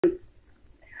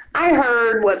I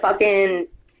heard what fucking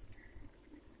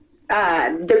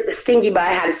Stinky Butt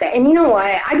had to say. And you know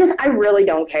what? I really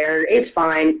don't care. It's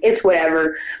fine. It's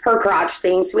whatever. Her crotch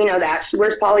stinks. We know that. She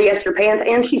wears polyester pants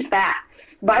and she's fat.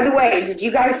 By the way, did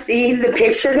you guys see the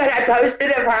picture that I posted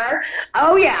of her?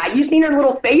 Oh, yeah. You seen her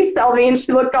little face selfie and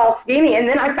she looked all skinny. And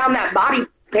then I found that body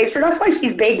picture. That's why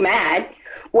she's big mad.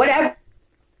 Whatever.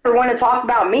 Want to talk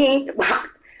about me?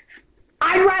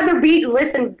 I'd rather be...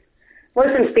 Listen,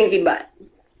 Stinky Butt.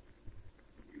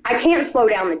 I can't slow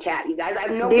down the chat, you guys. I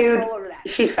have no control over that.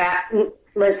 She's fat.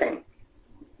 Listen.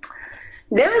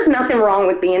 There is nothing wrong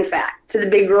with being fat. To the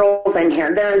big girls in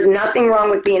here, there is nothing wrong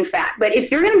with being fat. But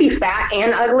if you're going to be fat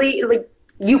and ugly, like,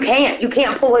 you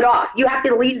can't pull it off. You have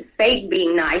to at least fake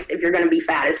being nice if you're going to be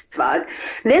fat as fuck.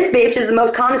 This bitch is the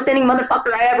most condescending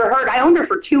motherfucker I ever heard. I owned her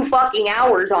for 2 fucking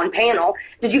hours on panel.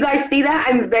 Did you guys see that?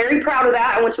 I'm very proud of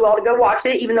that. I want you all to go watch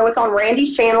it, even though it's on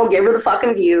Randy's channel. Give her the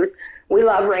fucking views. We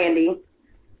love Randy.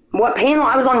 What panel?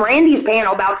 I was on Randy's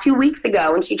panel about 2 weeks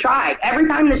ago, and she tried. Every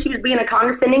time that she was being a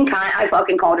condescending cunt, I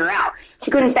fucking called her out. She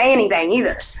couldn't say anything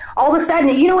either. All of a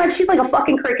sudden, you know what? She's like a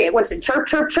fucking cricket. Wants to chirp,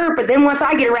 chirp, chirp, but then once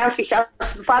I get around, she shuts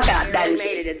the fuck up. That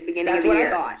made it at the beginning of the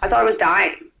year. I thought I was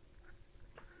dying.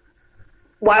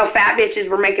 While fat bitches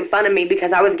were making fun of me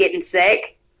because I was getting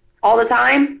sick all the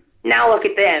time, now look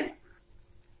at them.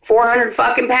 400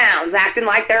 fucking pounds, acting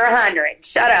like they're 100.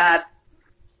 Shut up.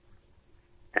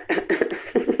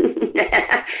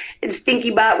 And Stinky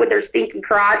Butt with her stinky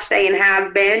crotch saying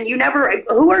has been.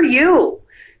 Who are you?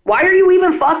 Why are you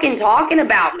even fucking talking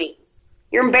about me?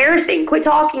 You're embarrassing. Quit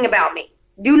talking about me.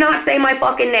 Do not say my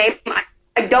fucking name.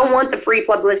 I don't want the free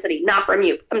publicity. Not from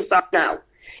you. I'm sorry. No.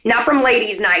 Not from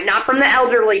ladies' night. Not from the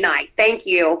elderly night. Thank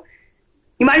you.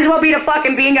 You might as well be at a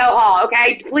fucking bingo hall,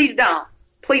 okay? Please don't.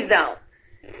 Please don't.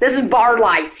 This is bar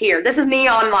lights here. This is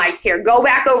neon lights here. Go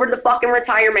back over to the fucking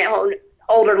retirement home.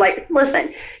 Older, like,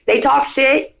 listen, they talk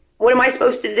shit. What am I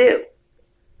supposed to do?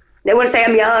 They want to say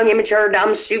I'm young, immature,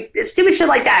 dumb, stupid shit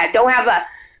like that. Don't have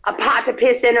a pot to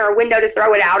piss in or a window to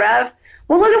throw it out of.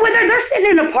 Well, look at what they're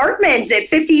sitting in apartments at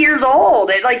 50 years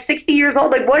old, at like 60 years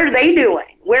old. Like, what are they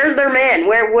doing? Where's their men?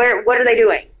 What are they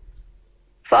doing?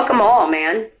 Fuck them all,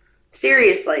 man.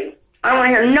 Seriously. I don't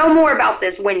want to hear no more about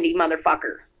this Wendy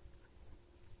motherfucker.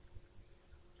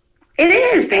 It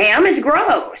is, Pam. It's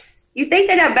gross. You think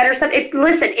they'd have better stuff?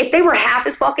 Listen, if they were half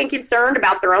as fucking concerned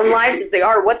about their own lives as they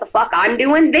are what the fuck I'm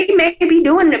doing, they may be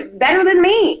doing it better than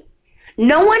me.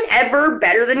 No one ever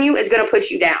better than you is going to put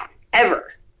you down.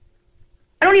 Ever.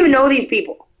 I don't even know these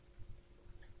people.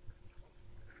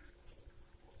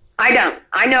 I don't.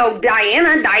 I know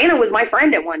Diana. Diana was my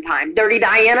friend at one time. Dirty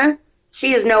Diana.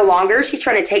 She is no longer. She's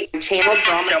trying to take the channel.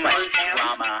 So much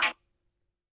drama.